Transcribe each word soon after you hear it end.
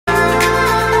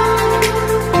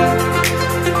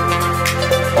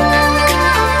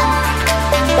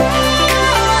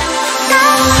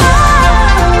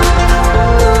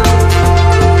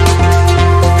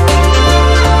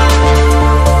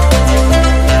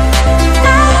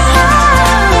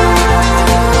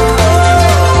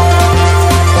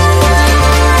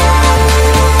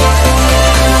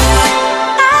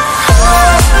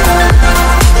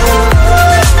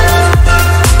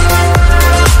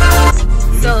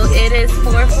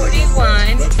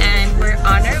8:41 and we're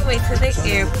on our way to the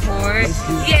airport.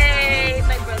 Yay!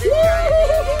 My brother's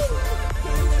driving.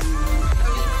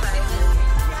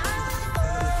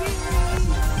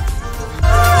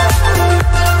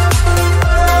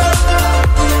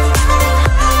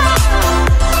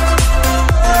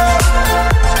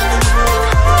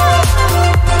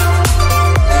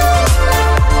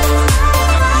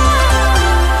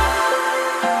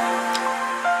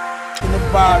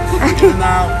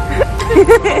 Now.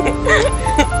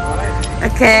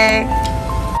 Okay.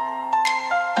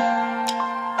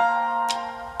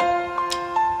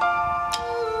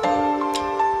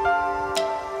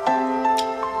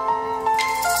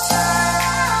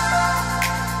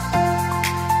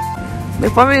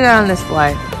 Before we get on this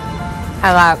flight,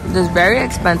 I got this very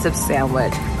expensive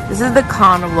sandwich. This is the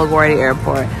Con of LaGuardia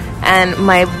Airport, and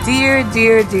my dear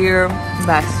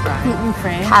best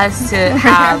friend has to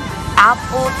have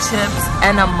apple chips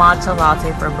and a matcha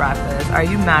latte for breakfast. Are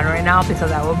you mad right now?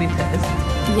 Because I will be pissed.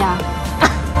 Yeah.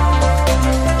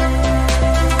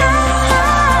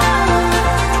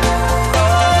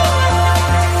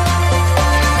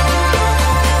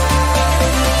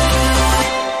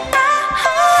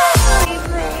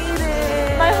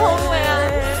 My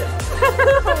homeland.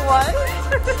 What?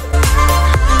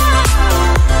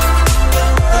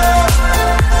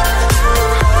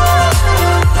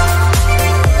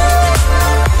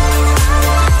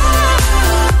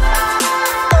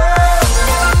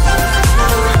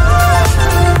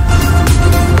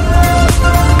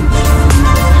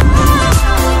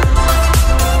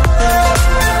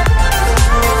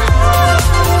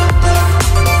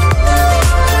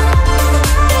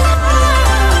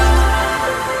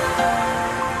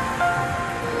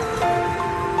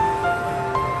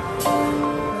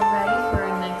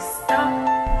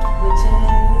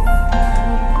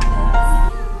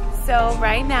 So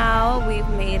right now we've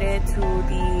made it to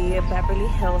the Beverly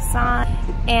Hills sign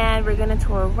and we're gonna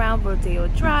tour around Rodeo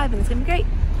Drive and it's gonna be great.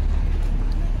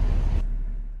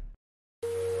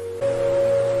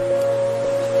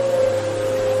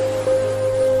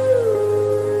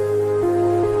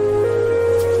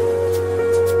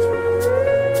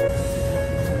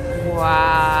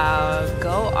 Wow,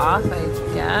 go off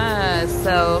I guess.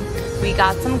 So we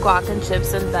got some guac and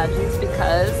chips and veggies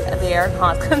because they are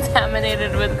not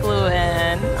contaminated with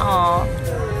gluten. Aww.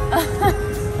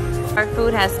 Our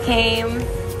food has came.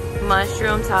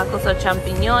 Mushroom tacos or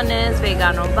champiñones,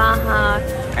 vegano baja,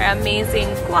 our amazing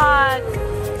guac.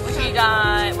 What you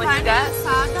got? What you got?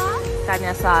 Carne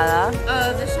asada.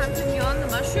 The champignon, the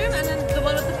mushroom, and then the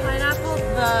one with the pineapple,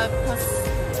 the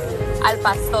Al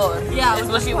pastor. Yeah, is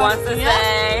what she wants to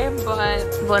say.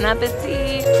 But bon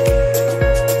appetit.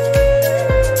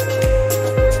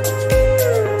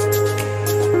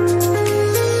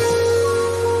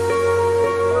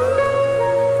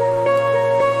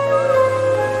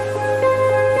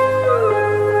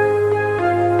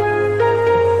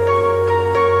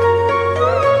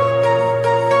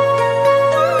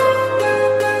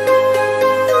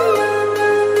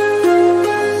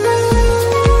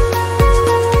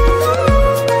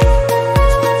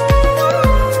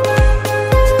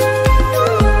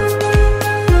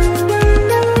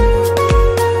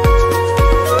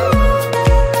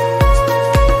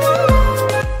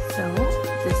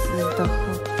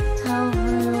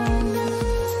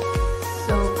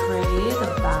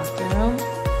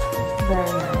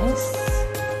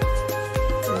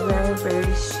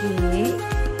 Very chic.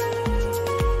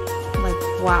 Like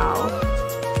wow,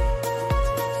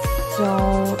 so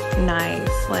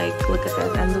nice. Like look at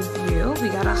this and the view. We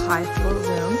got a high floor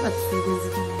room. Let's see this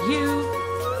view.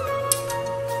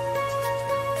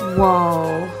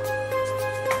 Whoa,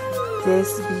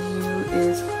 this view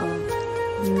is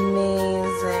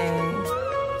amazing.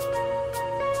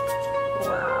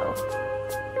 Wow.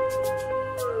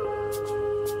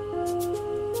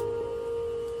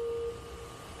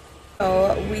 So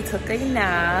we took a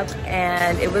nap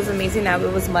and it was amazing nap.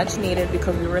 It was much needed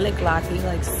because we were like lacking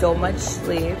like so much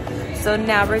sleep. So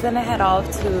now we're gonna head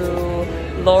off to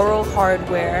Laurel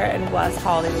Hardware in West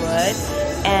Hollywood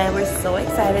and we're so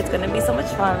excited. It's gonna be so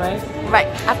much fun, right? Right,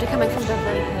 after coming from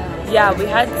Beverly Hills. Yeah, we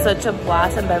had such a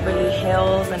blast in Beverly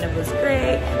Hills and it was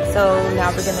great. So now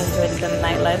we're gonna enjoy the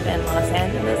nightlife in Los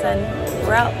Angeles and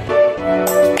we're out.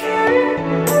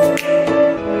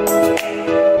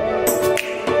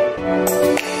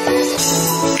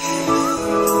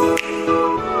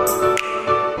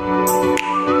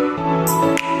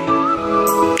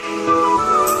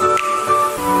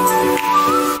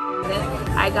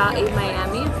 I got a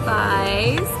Miami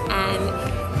Vice and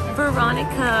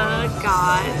Veronica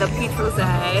got the peach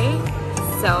rosé.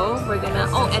 So we're gonna,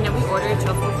 oh, and then we ordered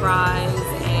truffle fries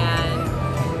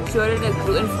She ordered a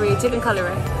gluten-free chicken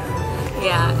cutlet.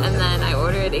 Yeah, and then I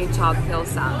ordered a chopped kale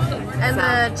salad. And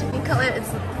the chicken cutlet is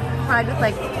fried with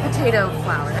like potato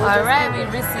flour. Alright, we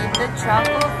received the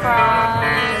truffle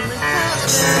fries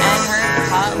and her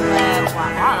cutlet. Wow,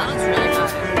 that looks really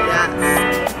good. Yes.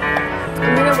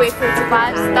 I'm gonna wait for it to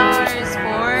 5 stars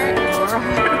for Laura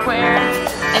Hardware.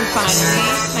 And finally,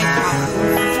 my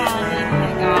chocolate salad.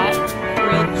 I got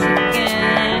grilled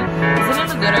chicken. Doesn't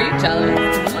it look good? Are you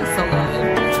jealous? It looks so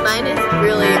good. Mine is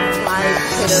really fried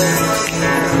potatoes.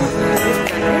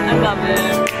 I love it.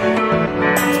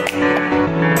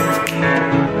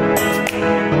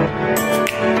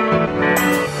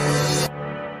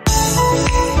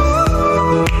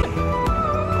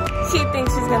 She thinks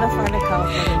she's gonna find a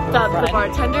California boyfriend. The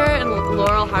bartender and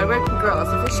Laurel Hardware girls,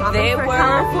 if you're shopping for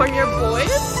California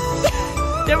boys,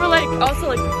 they were like also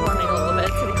like performing a little bit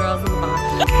to the girls in the box.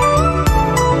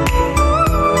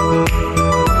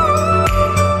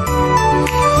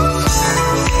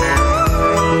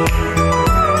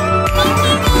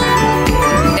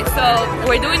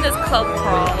 We're doing this club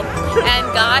crawl,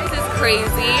 and guys, it's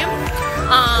crazy.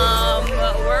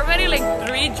 We're already like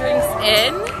 3 drinks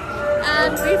in,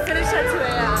 And we finished at 2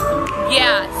 a.m.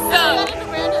 Yeah, so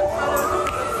random photos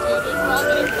of we're all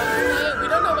getting drunk tonight. We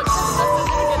don't know what kind of stuff we're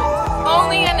gonna get into.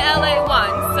 only in LA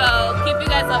one, so keep you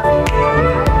guys up.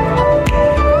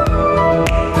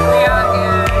 We are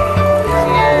here.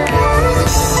 Cheers.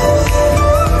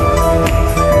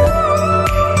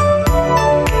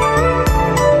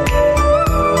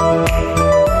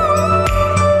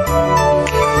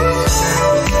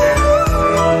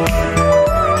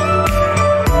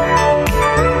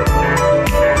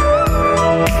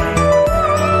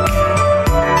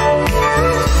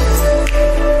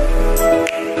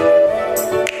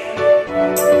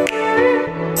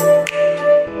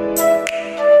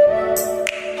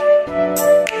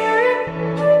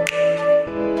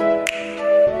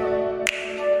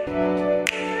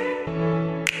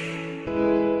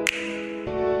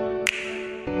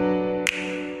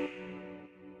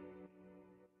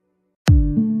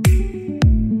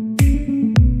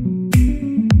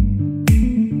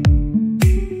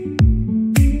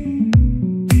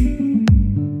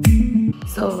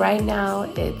 So right now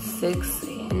it's 6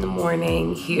 in the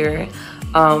morning here.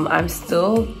 I'm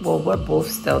still, well, we're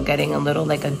both still getting a little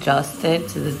like adjusted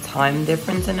to the time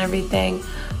difference and everything.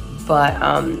 But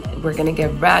we're gonna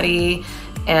get ready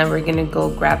and we're gonna go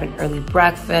grab an early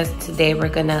breakfast. Today we're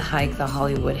gonna hike the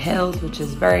Hollywood Hills, which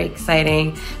is very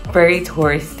exciting, very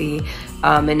touristy,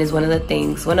 and is one of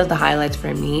the highlights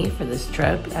for me for this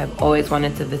trip. I've always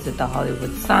wanted to visit the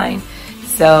Hollywood sign.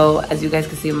 So as you guys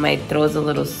can see, my throat's a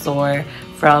little sore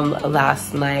from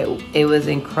last night. It was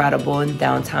incredible in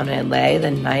downtown LA, the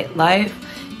nightlife.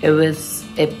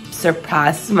 It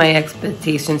surpassed my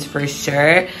expectations for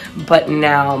sure, but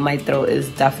now my throat is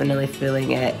definitely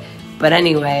feeling it. But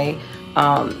anyway,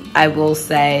 I will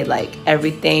say like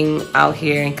everything out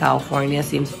here in California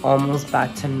seems almost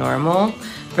back to normal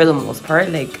for the most part.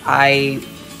 Like I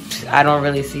don't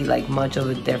really see like much of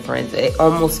a difference. It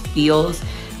almost feels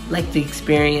like the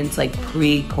experience like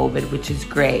pre-COVID, which is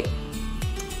great.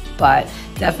 But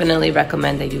definitely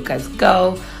recommend that you guys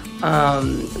go.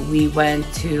 We went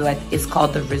to, it's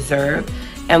called the Reserve,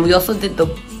 and we also did the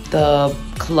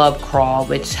club crawl,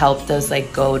 which helped us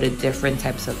like go to different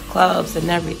types of clubs and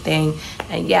everything.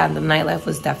 And yeah, the nightlife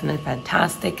was definitely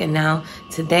fantastic. And now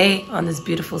today on this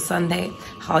beautiful Sunday,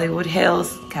 Hollywood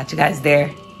Hills, catch you guys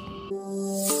there.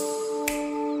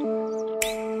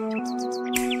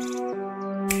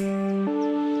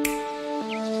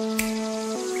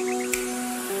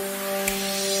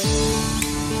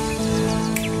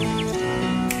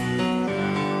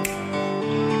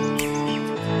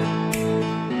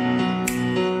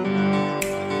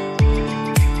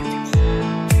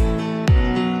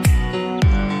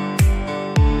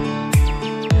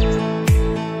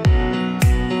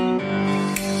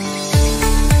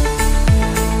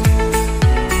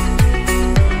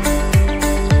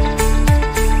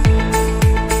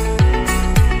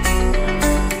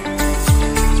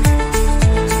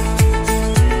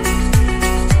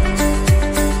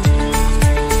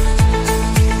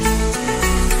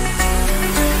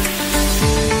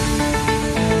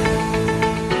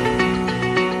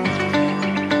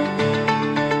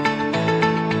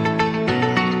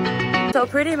 So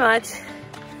pretty much,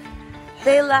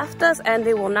 they left us and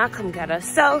they will not come get us.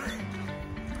 So,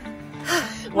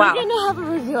 wow. We're gonna have a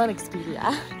review on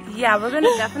Expedia. Yeah, we're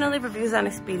gonna definitely reviews on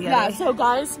Expedia. Yeah, so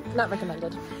guys, not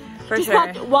recommended. For just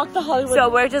sure. Walk the Hollywood. So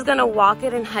we're just gonna walk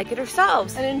it and hike it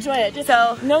ourselves. And enjoy it. Just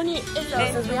so no need.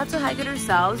 since we have to hike it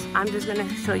ourselves, I'm just gonna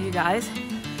show you guys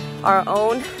our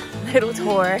own little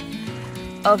tour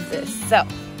of this. So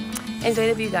enjoy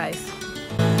the view, guys.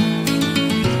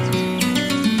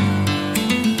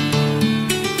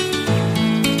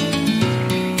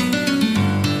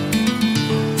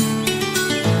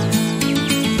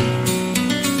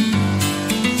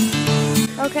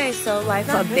 Okay, so life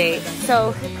update.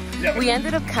 So we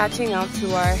ended up catching up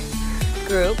to our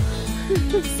group.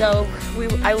 So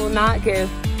I will not give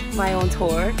my own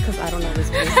tour because I don't know this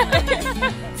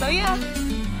place. So yeah.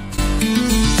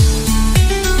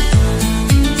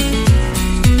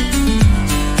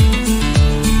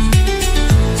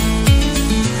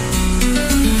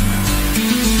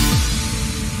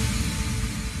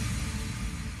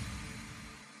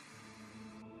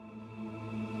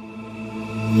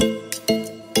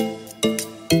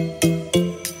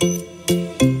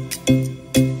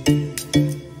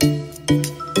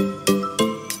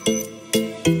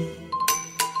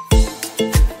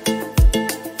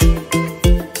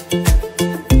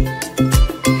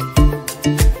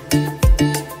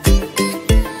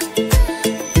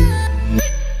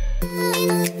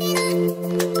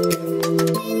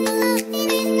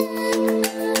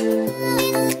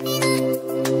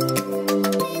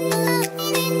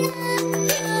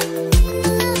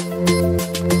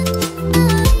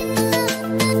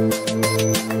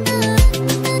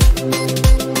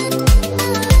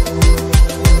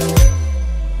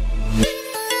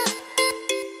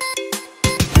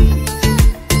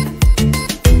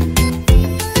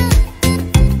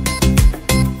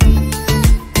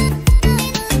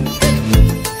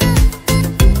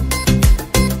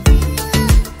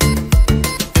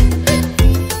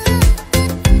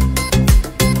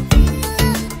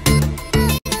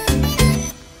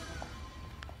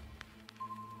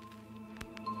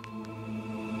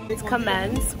 It's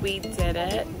commenced. We did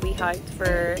it. We hiked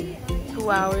for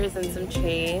 2 hours and some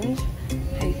change.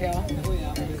 How you feel?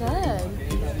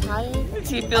 Good. Tired?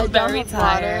 She feels very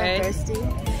tired. Thirsty.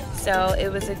 So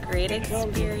it was a great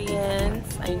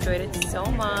experience. I enjoyed it so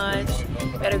much.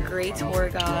 We had a great tour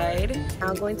guide.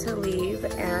 I'm going to leave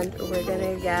and we're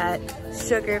gonna get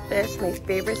Sugarfish, my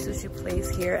favorite sushi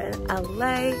place here in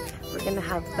LA. We're gonna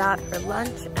have that for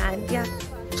lunch and yeah.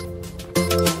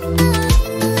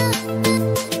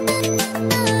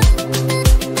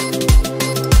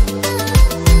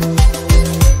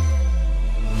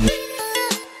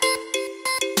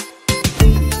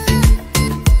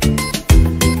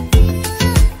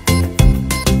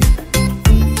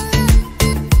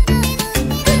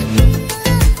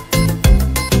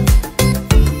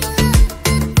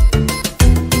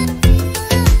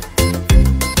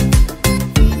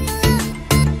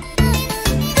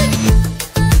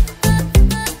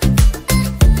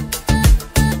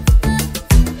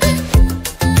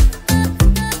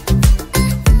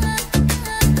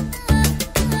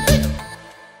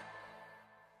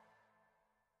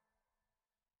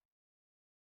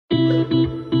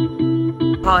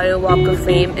 Hollywood Walk of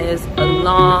Fame is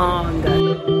long.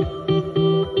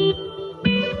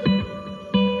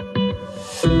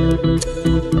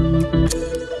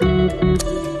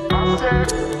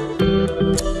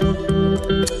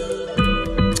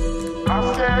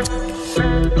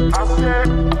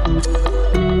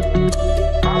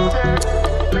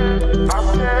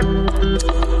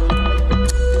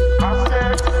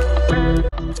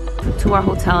 To our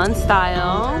hotel in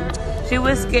style. She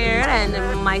was scared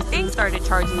and my thing started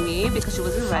charging me because she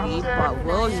wasn't ready, but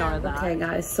we'll ignore that. Okay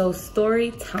guys, so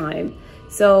story time.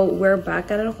 So we're back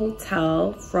at a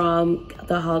hotel from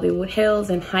the Hollywood Hills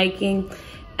and hiking.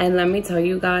 And let me tell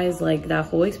you guys, like that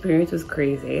whole experience was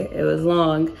crazy. It was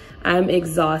long. I'm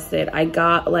exhausted. I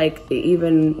got like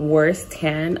even worse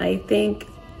tan, I think,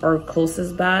 or close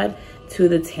as bad to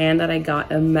the tan that I got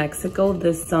in Mexico.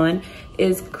 The sun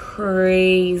is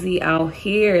crazy out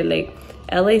here. Like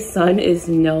LA sun is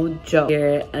no joke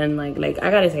here, and like I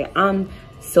gotta say, I'm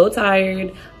so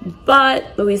tired,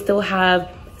 but we still have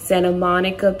Santa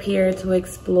Monica Pier to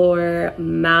explore,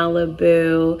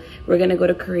 Malibu. We're gonna go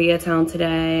to Koreatown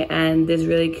today, and this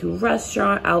really cute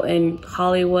restaurant out in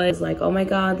Hollywood. It's like, oh my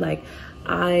god, like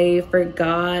I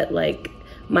forgot like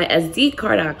my SD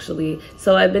card actually.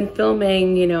 So I've been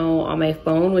filming, you know, on my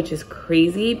phone, which is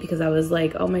crazy because I was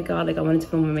like, oh my god, like I wanted to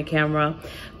film with my camera.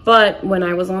 But when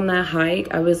I was on that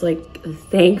hike, I was like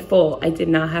thankful I did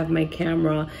not have my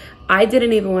camera. I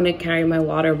didn't even want to carry my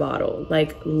water bottle,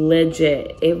 like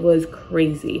legit. It was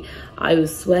crazy. I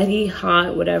was sweaty,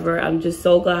 hot, whatever. I'm just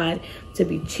so glad to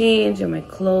be changed in my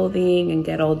clothing and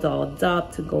get all dolled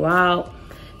up to go out.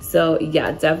 So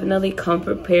yeah, definitely come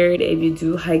prepared if you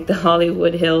do hike the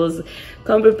Hollywood Hills.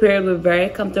 Come prepared with very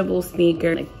comfortable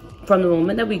sneakers, like from the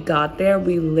moment that we got there,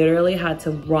 we literally had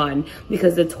to run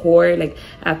because the tour, like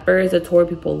at first the tour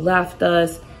people left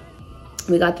us.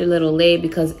 We got there a little late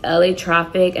because LA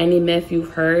traffic, any myth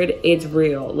you've heard, it's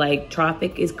real. Like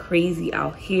traffic is crazy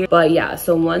out here. But yeah,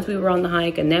 so once we were on the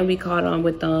hike and then we caught on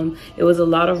with them, it was a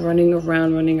lot of running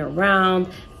around.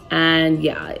 And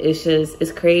yeah,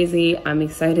 it's crazy. I'm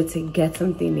excited to get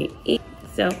something to eat.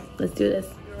 So let's do this.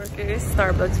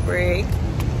 Starbucks break.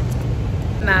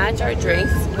 Match our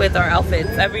drinks with our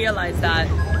outfits. I realized that.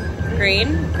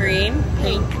 Green,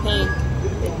 pink.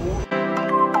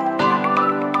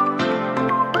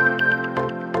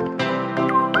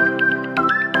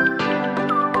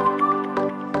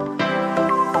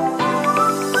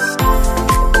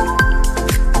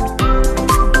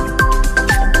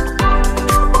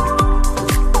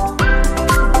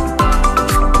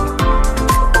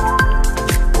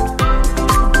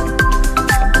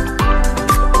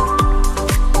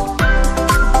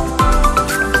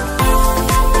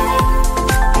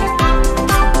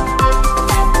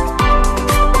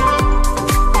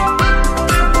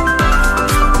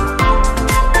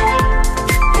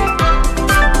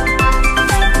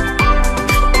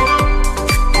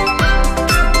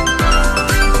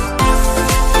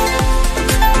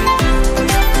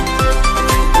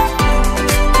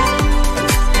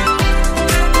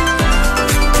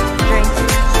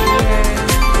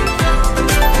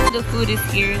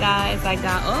 Here guys, I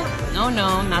got, oh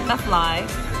no, not the fly,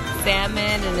 salmon,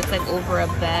 and it's like over a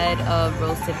bed of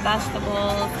roasted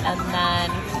vegetables, and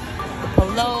then the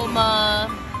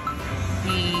paloma,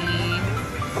 the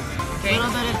drink, a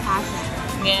little bit of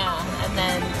passion, yeah, and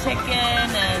then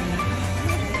chicken, and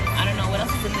I don't know what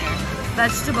else is in there.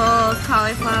 vegetables,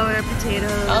 cauliflower, potatoes.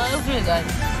 Oh, it was really good.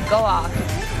 Go off.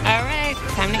 All right,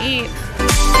 time to eat.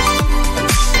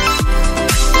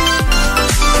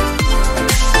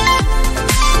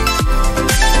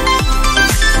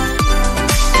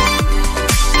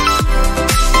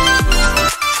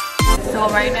 So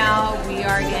right now we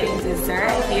are getting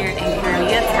dessert here in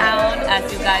Koreatown,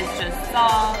 as you guys just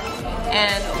saw,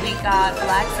 and we got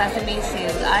black sesame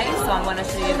shaved ice. So I'm going to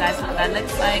show you guys what that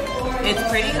looks like. It's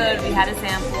pretty good. We had a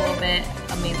sample of it.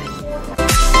 Amazing.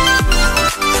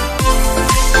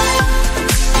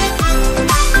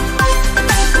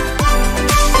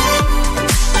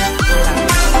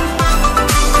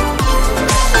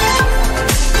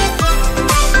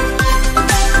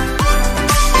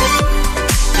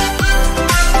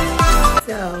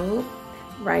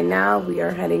 Right now we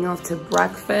are heading off to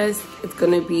breakfast. It's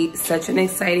gonna be such an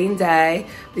exciting day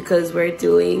because we're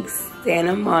doing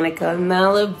Santa Monica,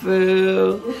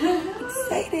 Malibu.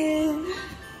 Excited.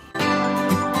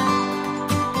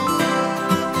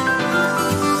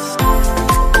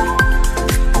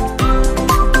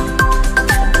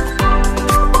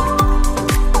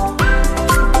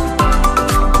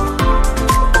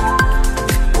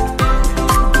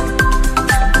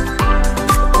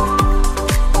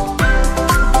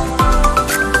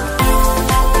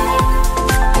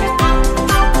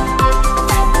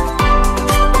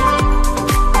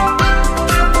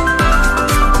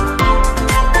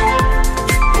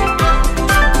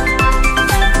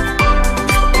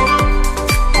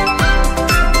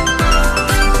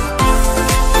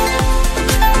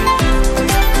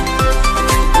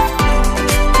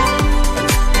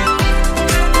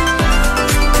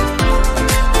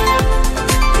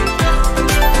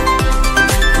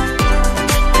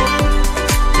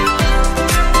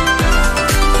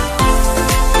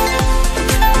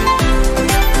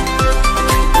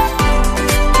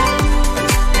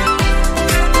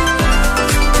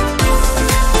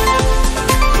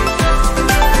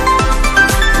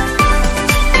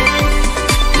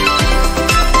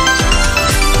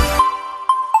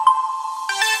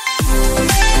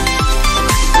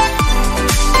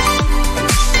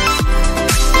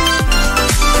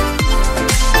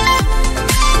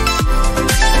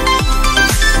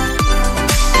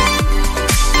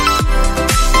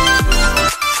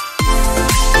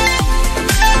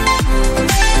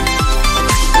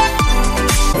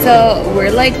 So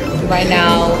we're like right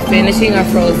now finishing our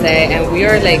frosé and we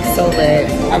are like so lit.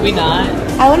 Are we not?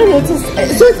 I want to know, so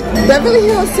it's Beverly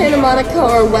Hills, Santa Monica,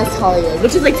 or West Hollywood,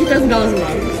 which is like $2,000 a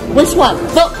month. Which one?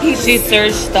 She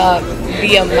searched up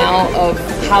the amount of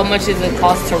how much does it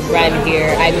cost to rent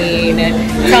here. I mean,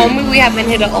 tell me we haven't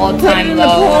hit an all-time low. Put in the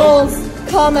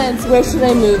polls, comments, where should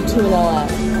I move to in LA?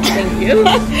 Thank you.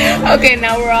 Okay,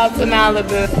 now we're off to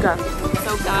Malibu. Go.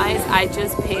 So guys, I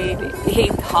just paid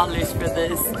 $8 for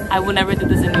this. I will never do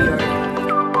this in New York.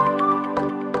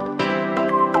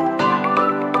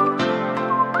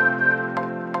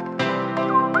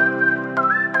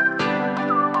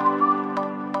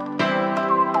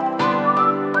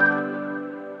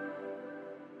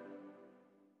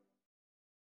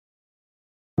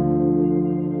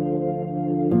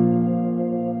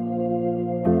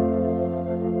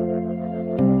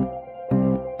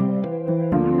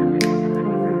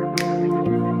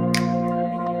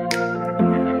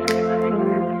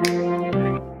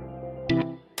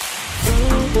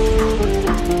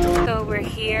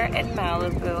 here in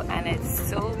Malibu and it's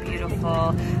so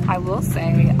beautiful. I will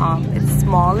say it's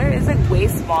smaller, it's like way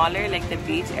smaller, like the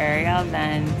beach area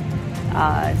than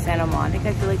Santa Monica.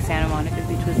 I feel like Santa Monica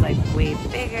beach was like way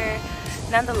bigger.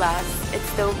 Nonetheless, it's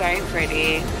still very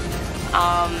pretty.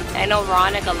 I know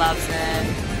Veronica loves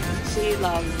it. She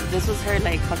loves it. This was her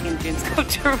like fucking dreams come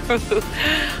true.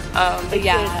 But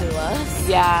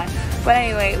yeah. But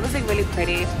anyway, it was like really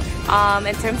pretty.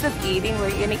 In terms of eating,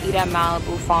 we're gonna eat at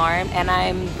Malibu Farm, and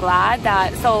I'm glad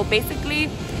that. So basically,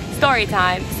 story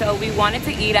time. So we wanted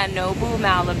to eat at Nobu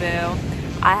Malibu.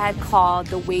 I had called.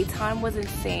 The wait time was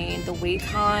insane. The wait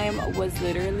time was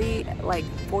literally like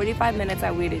 45 minutes.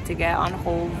 I waited to get on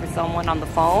hold for someone on the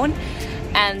phone.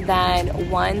 And then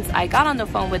once I got on the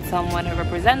phone with someone, a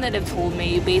representative told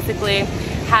me they basically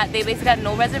had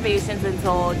no reservations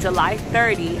until July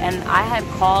 30, and I had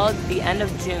called the end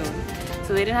of June.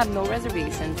 So they didn't have no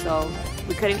reservations, so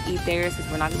we couldn't eat there since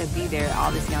we're not gonna be there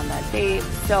obviously on that date.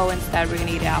 So instead we're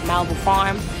gonna eat at Malibu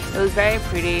Farm. It was very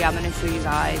pretty. I'm gonna show you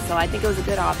guys. So I think it was a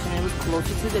good option. It was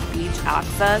closer to the beach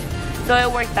access, so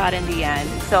it worked out in the end.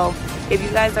 So if you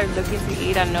guys are looking to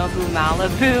eat at Nobu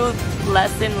Malibu,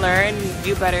 lesson learned,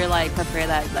 you better like prepare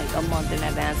that like a month in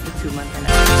advance to 2 months in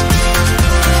advance.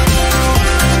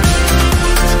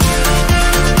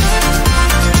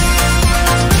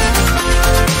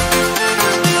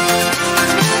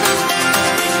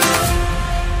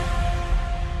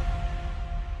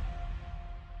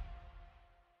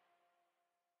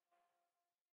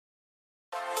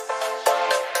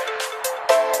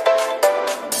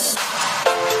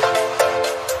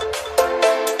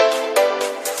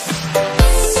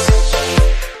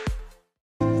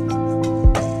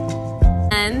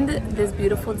 This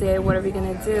beautiful day, what are we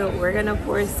gonna do? We're gonna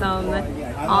pour some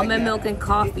almond milk and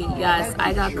coffee. Yes,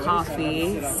 I got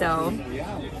coffee, so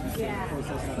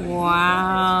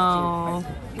wow,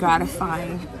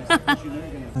 gratifying.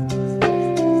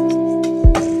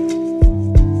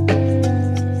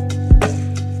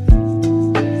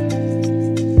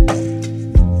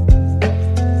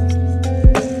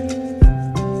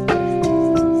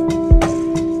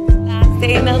 Last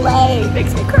day in LA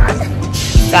makes me cry.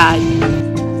 Sad.